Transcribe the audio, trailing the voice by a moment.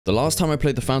The last time I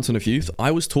played the Fountain of Youth, I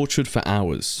was tortured for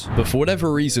hours. But for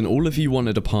whatever reason, all of you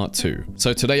wanted a part 2.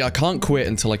 So today I can't quit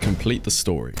until I complete the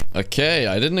story. Okay,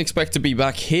 I didn't expect to be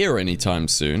back here anytime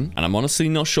soon, and I'm honestly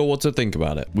not sure what to think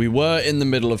about it. We were in the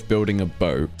middle of building a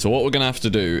boat, so what we're gonna have to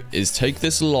do is take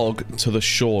this log to the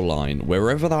shoreline,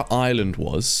 wherever that island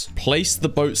was, place the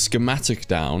boat schematic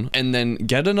down, and then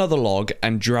get another log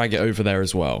and drag it over there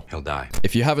as well. He'll die.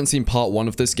 If you haven't seen part 1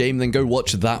 of this game, then go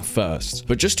watch that first.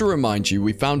 But just to remind you,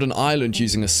 we found an island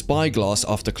using a spyglass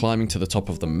after climbing to the top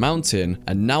of the mountain,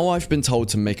 and now I've been told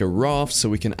to make a raft so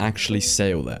we can actually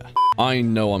sail there. I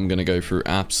know I'm gonna go through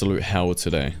absolute hell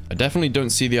today. I definitely don't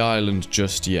see the island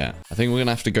just yet. I think we're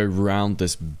gonna have to go round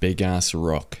this big ass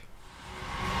rock.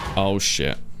 Oh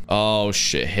shit. Oh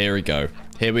shit, here we go.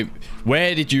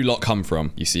 Where did you lot come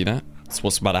from? You see that? That's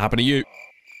what's about to happen to you.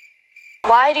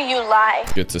 Why do you lie?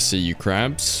 Good to see you,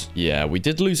 crabs. Yeah, we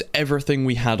did lose everything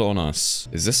we had on us.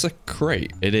 Is this a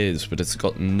crate? It is, but it's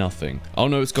got nothing. Oh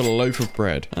no, it's got a loaf of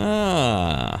bread.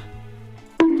 Ah.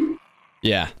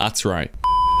 Yeah, that's right.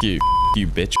 You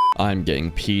bitch. I'm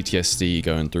getting PTSD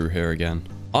going through here again.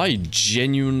 I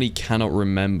genuinely cannot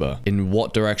remember in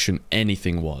what direction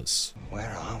anything was. Where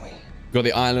are we? Got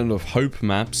the Island of Hope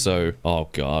map, so... Oh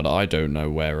god, I don't know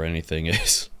where anything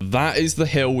is. That is the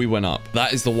hill we went up.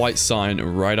 That is the white sign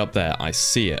right up there. I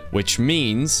see it. Which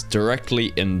means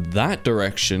directly in that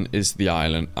direction is the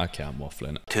island. Okay, I'm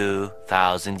waffling.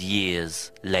 2,000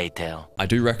 years later. I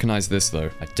do recognize this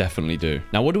though. I definitely do.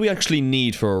 Now, what do we actually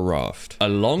need for a raft? A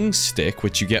long stick,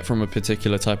 which you get from a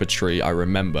particular type of tree, I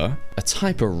remember. A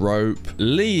type of rope,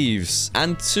 leaves,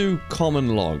 and 2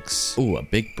 common logs. Ooh, a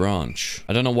big branch.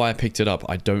 I don't know why I picked it up.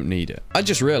 I don't need it. I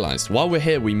just realized while we're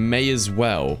here, we may as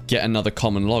well get another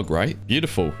common log, right?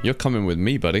 Beautiful. You're coming with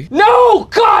me, buddy. No!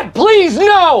 God, please,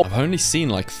 no! I've only seen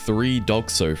like 3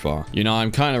 dogs so far. You know,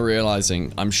 I'm kind of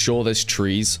realizing I'm sure there's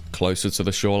trees closer to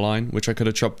the shoreline, which I could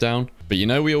have chopped down. But you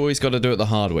know, we always got to do it the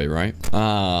hard way, right?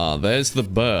 Ah, there's the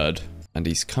bird. And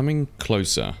he's coming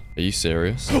closer. Are you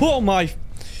serious? Oh my...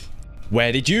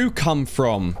 Where did you come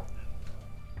from?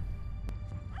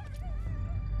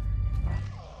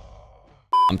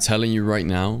 I'm telling you right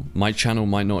now, my channel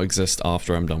might not exist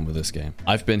after I'm done with this game.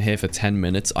 I've been here for 10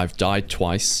 minutes. I've died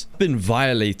twice. Been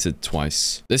violated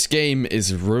twice. This game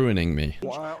is ruining me.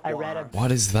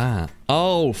 What is that?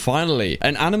 Oh, finally.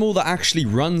 An animal that actually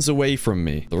runs away from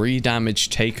me. 3 damage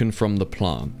taken from the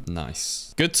plant.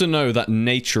 Nice. Good to know that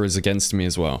nature is against me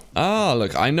as well. Ah,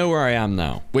 look, I know where I am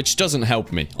now. Which doesn't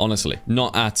help me, honestly.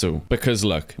 Not at all. Because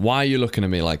look, why are you looking at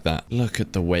me like that? Look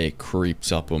at the way it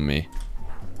creeps up on me.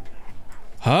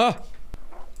 Huh?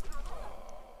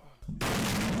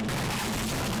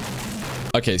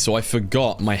 Okay, so I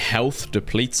forgot my health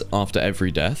depletes after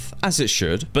every death, as it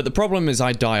should. But the problem is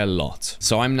I die a lot.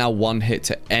 So I'm now 1 hit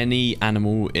to any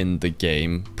animal in the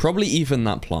game, probably even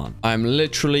that plant. I'm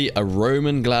literally a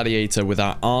Roman gladiator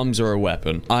without arms or a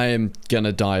weapon. I am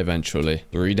gonna die eventually.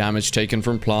 3 damage taken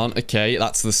from plant. Okay,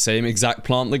 that's the same exact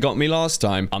plant that got me last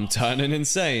time. I'm turning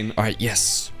insane. All right,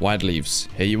 yes. Wide leaves.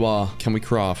 Here you are. Can we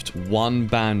craft 1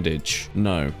 bandage?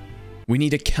 No. We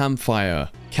need a campfire.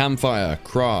 Campfire.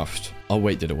 Craft. Oh,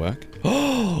 wait, did it work?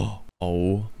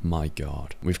 Oh my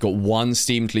god. We've got 1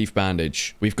 steamed leaf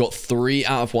bandage. We've got 3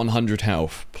 out of 100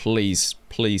 health. Please,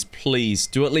 please, please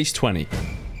do at least 20.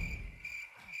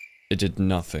 It did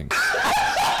nothing.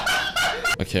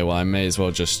 Okay, well, I may as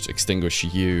well just extinguish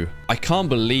you. I can't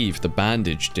believe the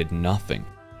bandage did nothing.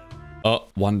 Oh,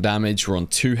 1 damage. We're on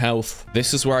 2 health.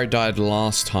 This is where I died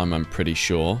last time, I'm pretty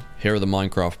sure. Here are the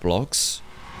Minecraft blocks.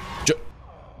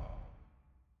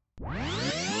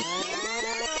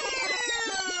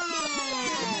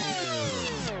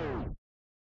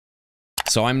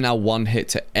 So I'm now 1 hit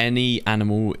to any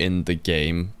animal in the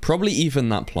game. Probably even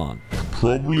that plant.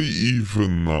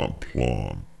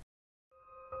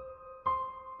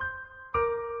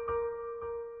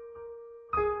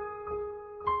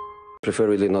 Prefer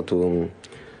really not to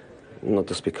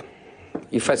speak.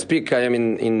 If I speak, I am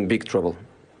in big trouble.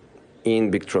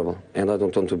 In big trouble. And I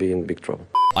don't want to be in big trouble.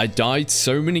 I died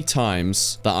so many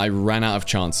times that I ran out of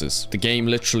chances. The game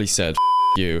literally said,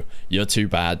 you're too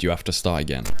bad, you have to start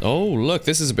again. Oh, look,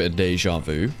 this is a bit of deja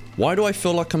vu. Why do I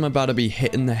feel like I'm about to be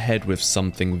hit in the head with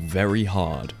something very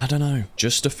hard? I don't know,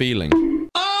 just a feeling.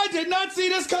 I did not see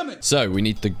this coming. So, we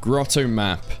need the grotto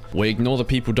map. We ignore the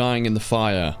people dying in the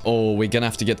fire. Or we're gonna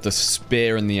have to get the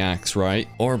spear and the axe, right?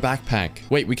 Or a backpack.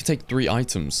 Wait, we could take 3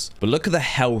 items. But look at the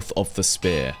health of the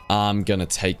spear. I'm gonna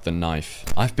take the knife.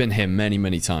 I've been here many,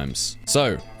 many times.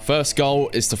 So, first goal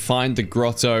is to find the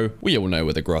grotto. We all know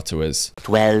where the grotto is.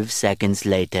 12 seconds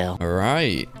later. All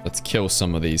right, let's kill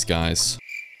some of these guys.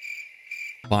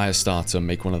 Fire starter.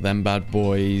 Make one of them bad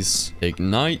boys.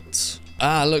 Ignite.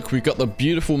 Ah, look, we've got the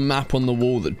beautiful map on the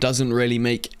wall that doesn't really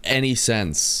make any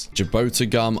sense. Jabota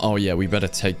gum. Oh, yeah, we better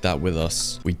take that with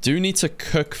us. We do need to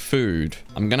cook food.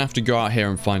 I'm going to have to go out here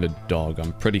and find a dog.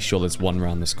 I'm pretty sure there's one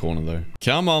around this corner, though.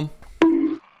 Come on.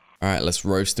 All right, let's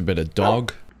roast a bit of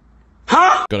dog.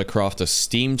 Huh? Gotta craft a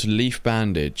steamed leaf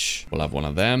bandage. We'll have one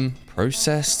of them.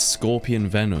 Processed scorpion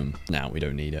venom. Nah, we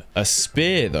don't need it. A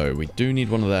spear, though. We do need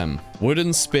one of them.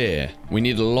 Wooden spear. We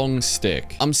need a long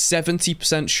stick. I'm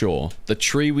 70% sure the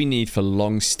tree we need for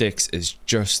long sticks is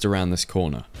just around this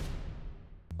corner.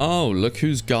 Oh, look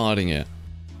who's guarding it.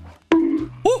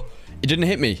 Oh, it didn't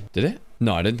hit me. Did it?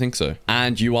 No, I didn't think so.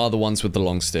 And you are the ones with the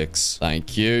long sticks.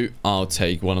 Thank you. I'll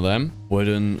take one of them.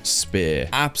 Wooden spear.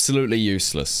 Absolutely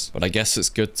useless, but I guess it's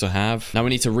good to have. Now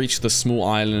we need to reach the small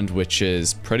island, which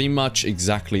is pretty much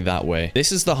exactly that way.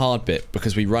 This is the hard bit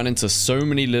because we run into so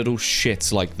many little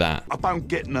shits like that. I don't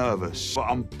get nervous, but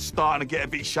I'm starting to get a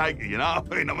bit shaky, you know? I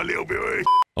mean, I'm a little bit...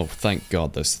 Oh, thank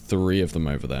God. There's 3 of them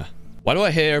over there. Why do I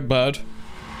hear a bird?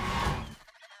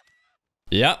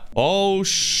 Yeah. Oh,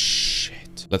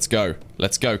 shit. Let's go.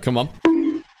 Let's go. Come on.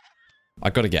 I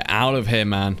gotta get out of here,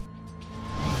 man.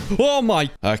 Oh my.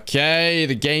 Okay,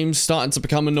 the game's starting to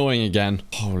become annoying again.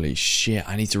 Holy shit,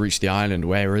 I need to reach the island.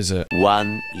 Where is it?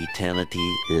 1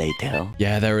 eternity later.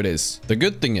 Yeah, there it is. The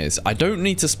good thing is, I don't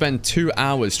need to spend 2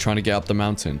 hours trying to get up the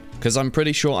mountain, because I'm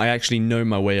pretty sure I actually know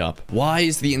my way up. Why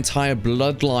is the entire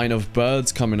bloodline of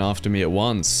birds coming after me at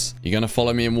once? You gonna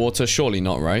follow me in water? Surely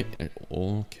not, right?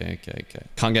 Okay.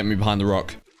 Can't get me behind the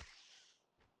rock.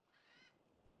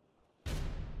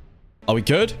 Are we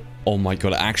good? Oh my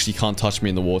God, it actually can't touch me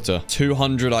in the water.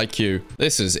 200 IQ.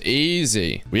 This is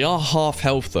easy. We are half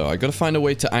health though. I gotta find a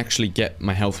way to actually get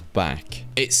my health back.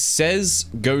 It says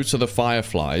go to the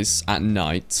fireflies at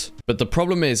night, but the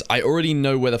problem is I already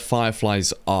know where the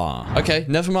fireflies are. Okay,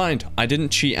 never mind. I didn't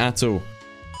cheat at all.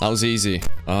 That was easy.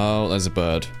 Oh, there's a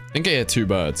bird. I think I hear 2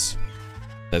 birds.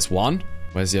 There's one.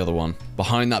 Where's the other one?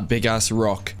 Behind that big ass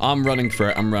rock. I'm running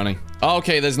for it. I'm running. Oh,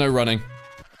 okay, there's no running.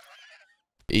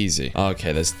 Easy.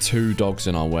 Okay, there's 2 dogs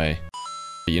in our way.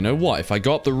 But you know what? If I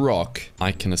go up the rock,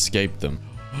 I can escape them.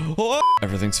 Oh,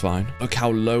 everything's fine. Look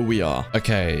how low we are.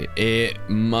 Okay, it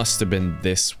must have been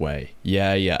this way.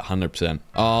 Yeah, 100%.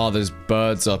 Oh, there's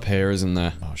birds up here, isn't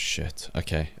there? Oh, shit.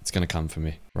 Okay, it's gonna come for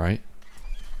me, right?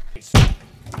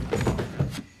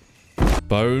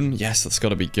 Bone? Yes, that's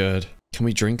gotta be good. Can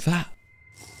we drink that?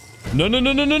 No.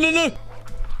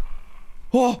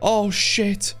 Oh,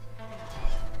 shit.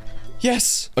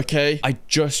 Yes. Okay. I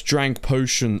just drank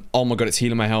potion. Oh my God, it's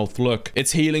healing my health. Look,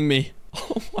 it's healing me.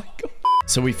 Oh my God.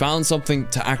 So we found something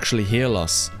to actually heal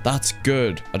us. That's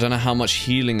good. I don't know how much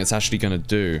healing it's actually going to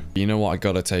do. But you know what? I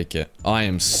got to take it. I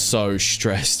am so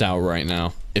stressed out right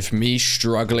now. If me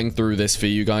struggling through this for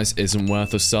you guys isn't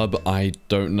worth a sub, I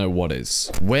don't know what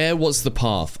is. Where was the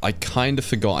path? I kind of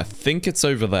forgot. I think it's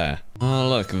over there. Oh,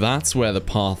 look, that's where the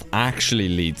path actually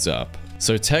leads up.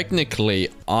 So technically,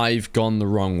 I've gone the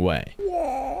wrong way.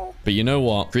 But you know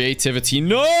what? Creativity.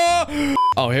 No!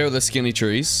 Oh, here are the skinny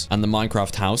trees and the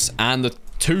Minecraft house and the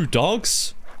 2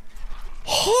 dogs.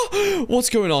 What's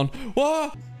going on?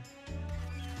 What?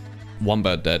 1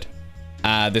 bird dead.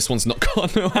 This one's not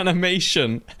got no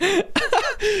animation.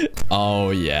 Oh,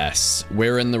 yes.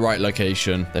 We're in the right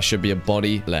location. There should be a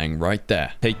body laying right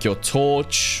there. Take your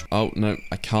torch. Oh, no,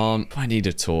 I can't. I need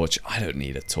a torch. I don't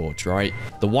need a torch, right?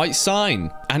 The white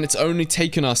sign. And it's only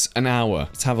taken us an hour.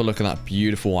 Let's have a look at that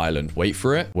beautiful island. Wait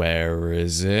for it. Where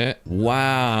is it?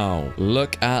 Wow.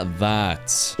 Look at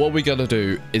that. What we gotta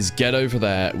do is get over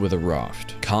there with a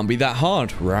raft. Can't be that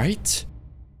hard, right?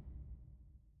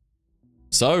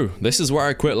 So, this is where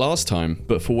I quit last time,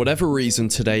 but for whatever reason,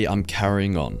 today I'm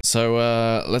carrying on. So,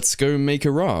 let's go make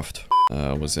a raft.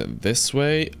 Was it this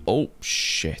way? Oh,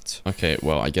 shit. Okay,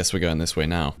 well, I guess we're going this way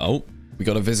now. Oh, we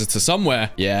got a visitor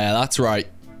somewhere. Yeah, that's right.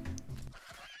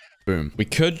 Boom. We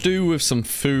could do with some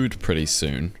food pretty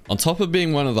soon. On top of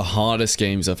being one of the hardest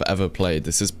games I've ever played,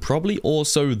 this is probably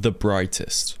also the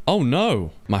brightest. Oh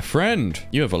no, my friend,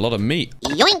 you have a lot of meat.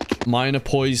 Yoink! Minor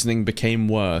poisoning became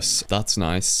worse. That's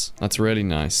nice. That's really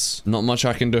nice. Not much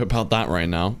I can do about that right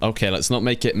now. Okay, let's not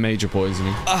make it major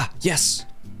poisoning. Ah, yes!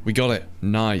 We got it.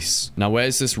 Nice. Now,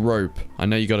 where's this rope? I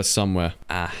know you got it somewhere.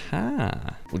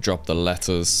 Aha. We'll drop the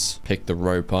letters. Pick the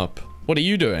rope up. What are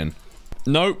you doing?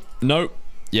 Nope. Nope.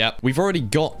 Yeah, we've already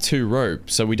got 2 rope,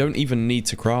 so we don't even need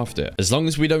to craft it. As long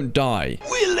as we don't die.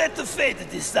 We'll let the fate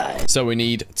decide. So we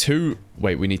need 2...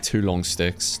 Wait, we need 2 long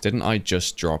sticks. Didn't I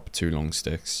just drop 2 long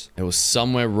sticks? It was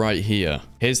somewhere right here.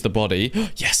 Here's the body.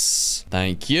 Yes!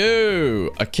 Thank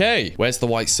you! Okay, where's the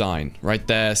white sign? Right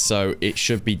there, so it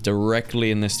should be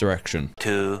directly in this direction.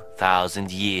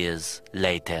 2,000 years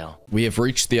later. We have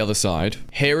reached the other side.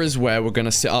 Here is where we're going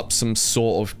to set up some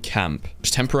sort of camp.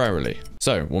 Just temporarily.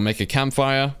 So, we'll make a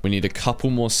campfire. We need a couple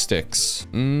more sticks.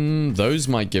 Those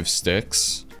might give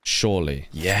sticks. Surely.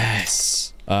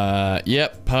 Yes!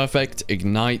 Yep, perfect.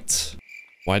 Ignite.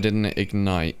 Why didn't it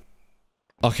ignite?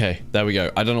 Okay, there we go.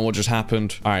 I don't know what just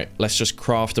happened. All right, let's just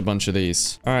craft a bunch of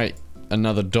these. All right,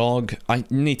 another dog. I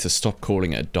need to stop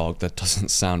calling it a dog. That doesn't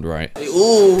sound right.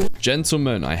 Ooh.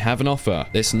 Gentlemen, I have an offer.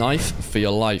 This knife for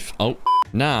your life. Oh,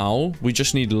 now we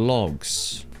just need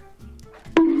logs.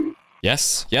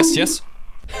 Yes, yes, yes.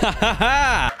 Ha ha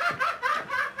ha!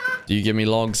 Do you give me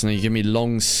logs and you give me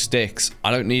long sticks?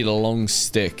 I don't need a long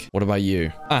stick. What about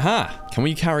you? Aha! Can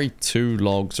we carry 2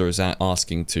 logs or is that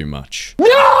asking too much?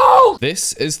 No!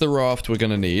 This is the raft we're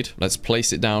gonna need. Let's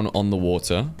place it down on the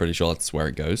water. Pretty sure that's where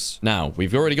it goes. Now,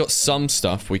 we've already got some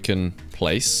stuff we can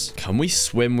place. Can we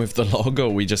swim with the log or are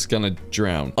we just gonna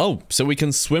drown? Oh, so we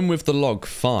can swim with the log.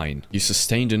 Fine. You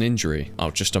sustained an injury. Oh,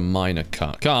 just a minor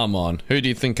cut. Come on. Who do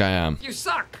you think I am? You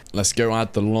suck. Let's go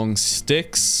add the long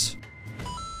sticks.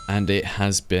 And it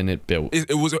has been built.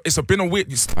 It's been a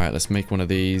witness. All right, let's make one of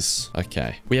these.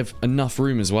 Okay. We have enough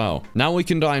room as well. Now we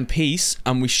can die in peace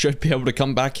and we should be able to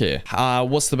come back here.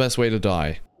 What's the best way to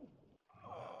die?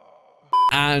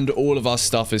 And all of our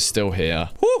stuff is still here.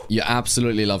 Woo! You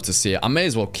absolutely love to see it. I may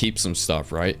as well keep some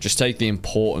stuff, right? Just take the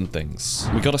important things.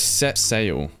 We gotta set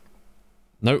sail.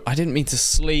 No, I didn't mean to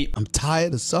sleep. I'm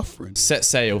tired of suffering. Set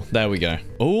sail. There we go.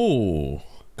 Oh.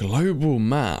 Global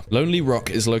map. Lonely Rock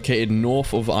is located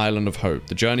north of Island of Hope.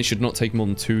 The journey should not take more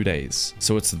than 2 days.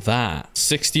 So it's that.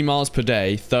 60 miles per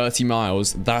day, 30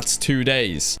 miles. That's 2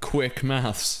 days. Quick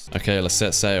maths. Okay, let's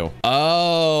set sail.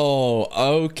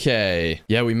 Oh, okay.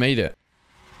 Yeah, we made it.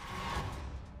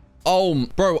 Oh,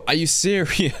 bro, are you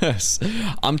serious?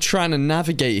 I'm trying to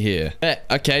navigate here.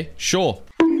 Okay, sure.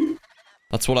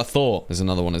 That's what I thought. There's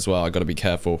another one as well. I gotta be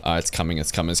careful. It's coming,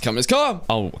 it's coming, it's coming, it's coming!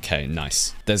 Oh, okay,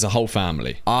 nice. There's a whole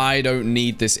family. I don't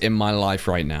need this in my life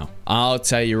right now. I'll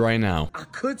tell you right now. I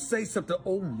could say something.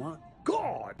 Oh my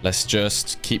God. Let's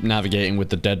just keep navigating with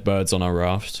the dead birds on our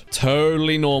raft.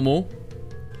 Totally normal.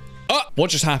 Oh, what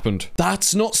just happened?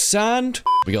 That's not sand?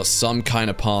 We got some kind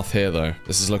of path here, though.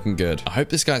 This is looking good. I hope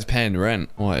this guy's paying rent.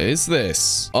 What is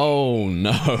this? Oh,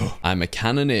 no. I'm a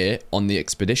cannoneer on the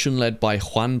expedition led by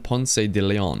Juan Ponce de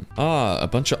Leon. Ah, a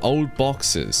bunch of old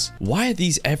boxes. Why are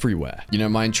these everywhere? You know,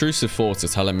 my intrusive thoughts are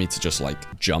telling me to just,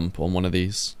 like, jump on one of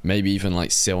these. Maybe even,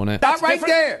 like, sit on it. Stop right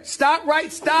there. Stop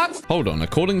right. Stop. Hold on.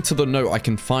 According to the note, I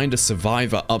can find a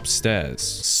survivor upstairs.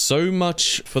 So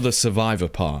much for the survivor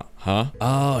part. Huh?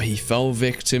 Oh, he fell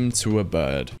victim to a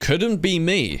bird. Couldn't be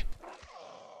me.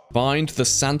 Find the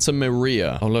Santa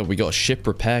Maria. Oh, look, we got a ship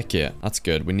repair kit. That's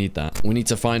good. We need that. We need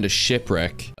to find a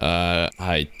shipwreck.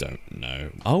 I don't know.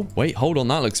 Oh, wait, hold on.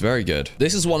 That looks very good.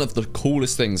 This is one of the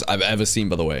coolest things I've ever seen,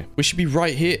 by the way. We should be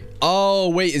right here. Oh,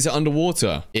 wait, is it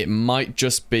underwater? It might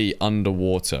just be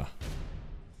underwater.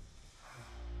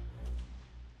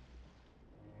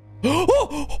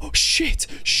 Oh, shit.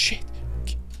 Shit.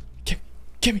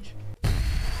 Give me.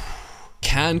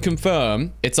 Can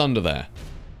confirm it's under there.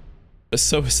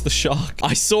 So is the shark.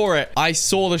 I saw it. I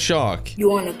saw the shark.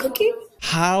 You want a cookie?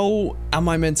 How am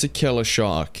I meant to kill a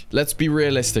shark? Let's be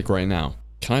realistic right now.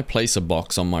 Can I place a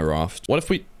box on my raft? What if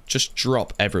we just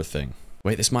drop everything?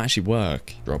 Wait, this might actually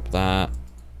work. Drop that.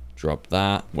 Drop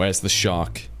that. Where's the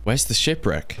shark? Where's the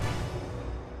shipwreck?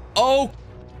 Oh!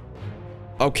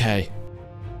 Okay.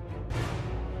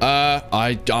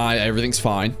 Everything's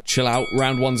fine. Chill out.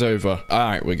 Round 1's over. All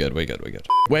right, we're good. We're good. We're good.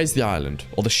 Where's the island?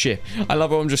 Or the ship? I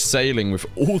love how I'm just sailing with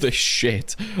all this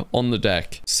shit on the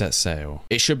deck. Set sail.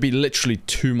 It should be literally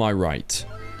to my right.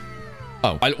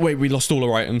 Oh, wait, we lost all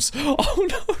our items. Oh,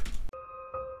 no.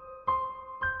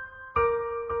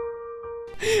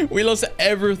 We lost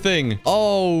everything.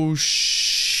 Oh,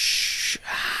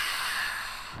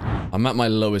 I'm at my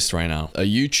lowest right now. A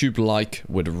YouTube like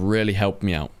would really help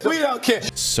me out. We don't care.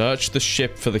 Search the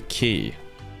ship for the key.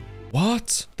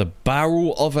 What? The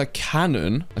barrel of a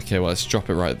cannon? Okay, well, let's drop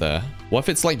it right there. What if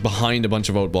it's like behind a bunch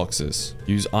of old boxes?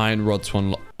 Use iron rod to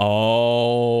unlock.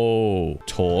 Oh,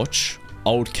 torch.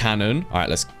 Old cannon. All right,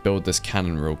 let's build this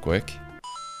cannon real quick.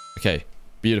 Okay,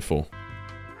 beautiful.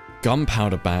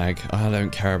 Gunpowder bag. I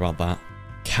don't care about that.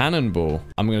 Cannonball.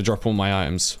 I'm going to drop all my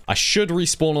items. I should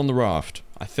respawn on the raft.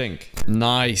 I think.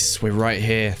 Nice. We're right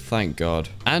here. Thank God.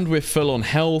 And we're full on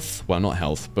health. Well, not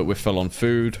health, but we're full on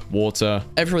food, water,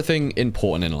 everything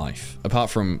important in life, apart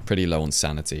from pretty low on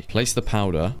sanity. Place the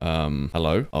powder.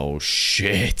 Hello? Oh,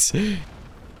 shit.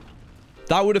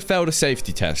 That would have failed a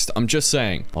safety test. I'm just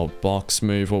saying. Oh, box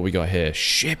move. What we got here?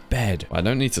 Shit bed. I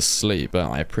don't need to sleep, but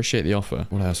I appreciate the offer.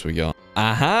 What else we got?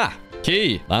 Aha!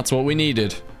 Key. That's what we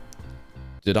needed.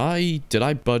 Did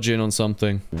I budge in on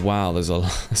something? Wow, there's a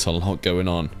lot going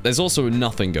on. There's also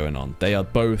nothing going on. They are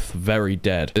both very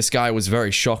dead. This guy was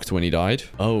very shocked when he died.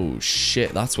 Oh,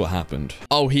 shit. That's what happened.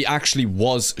 Oh, he actually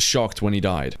was shocked when he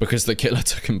died because the killer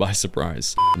took him by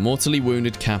surprise. The mortally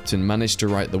wounded captain managed to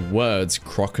write the words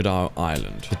Crocodile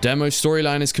Island. The demo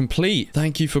storyline is complete.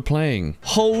 Thank you for playing.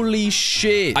 Holy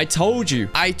shit. I told you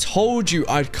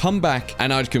I'd come back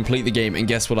and I'd complete the game. And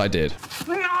guess what I did?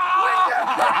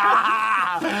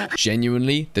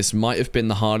 Genuinely, this might have been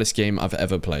the hardest game I've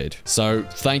ever played. So,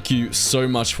 thank you so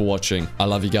much for watching. I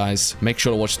love you guys. Make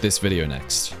sure to watch this video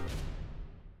next.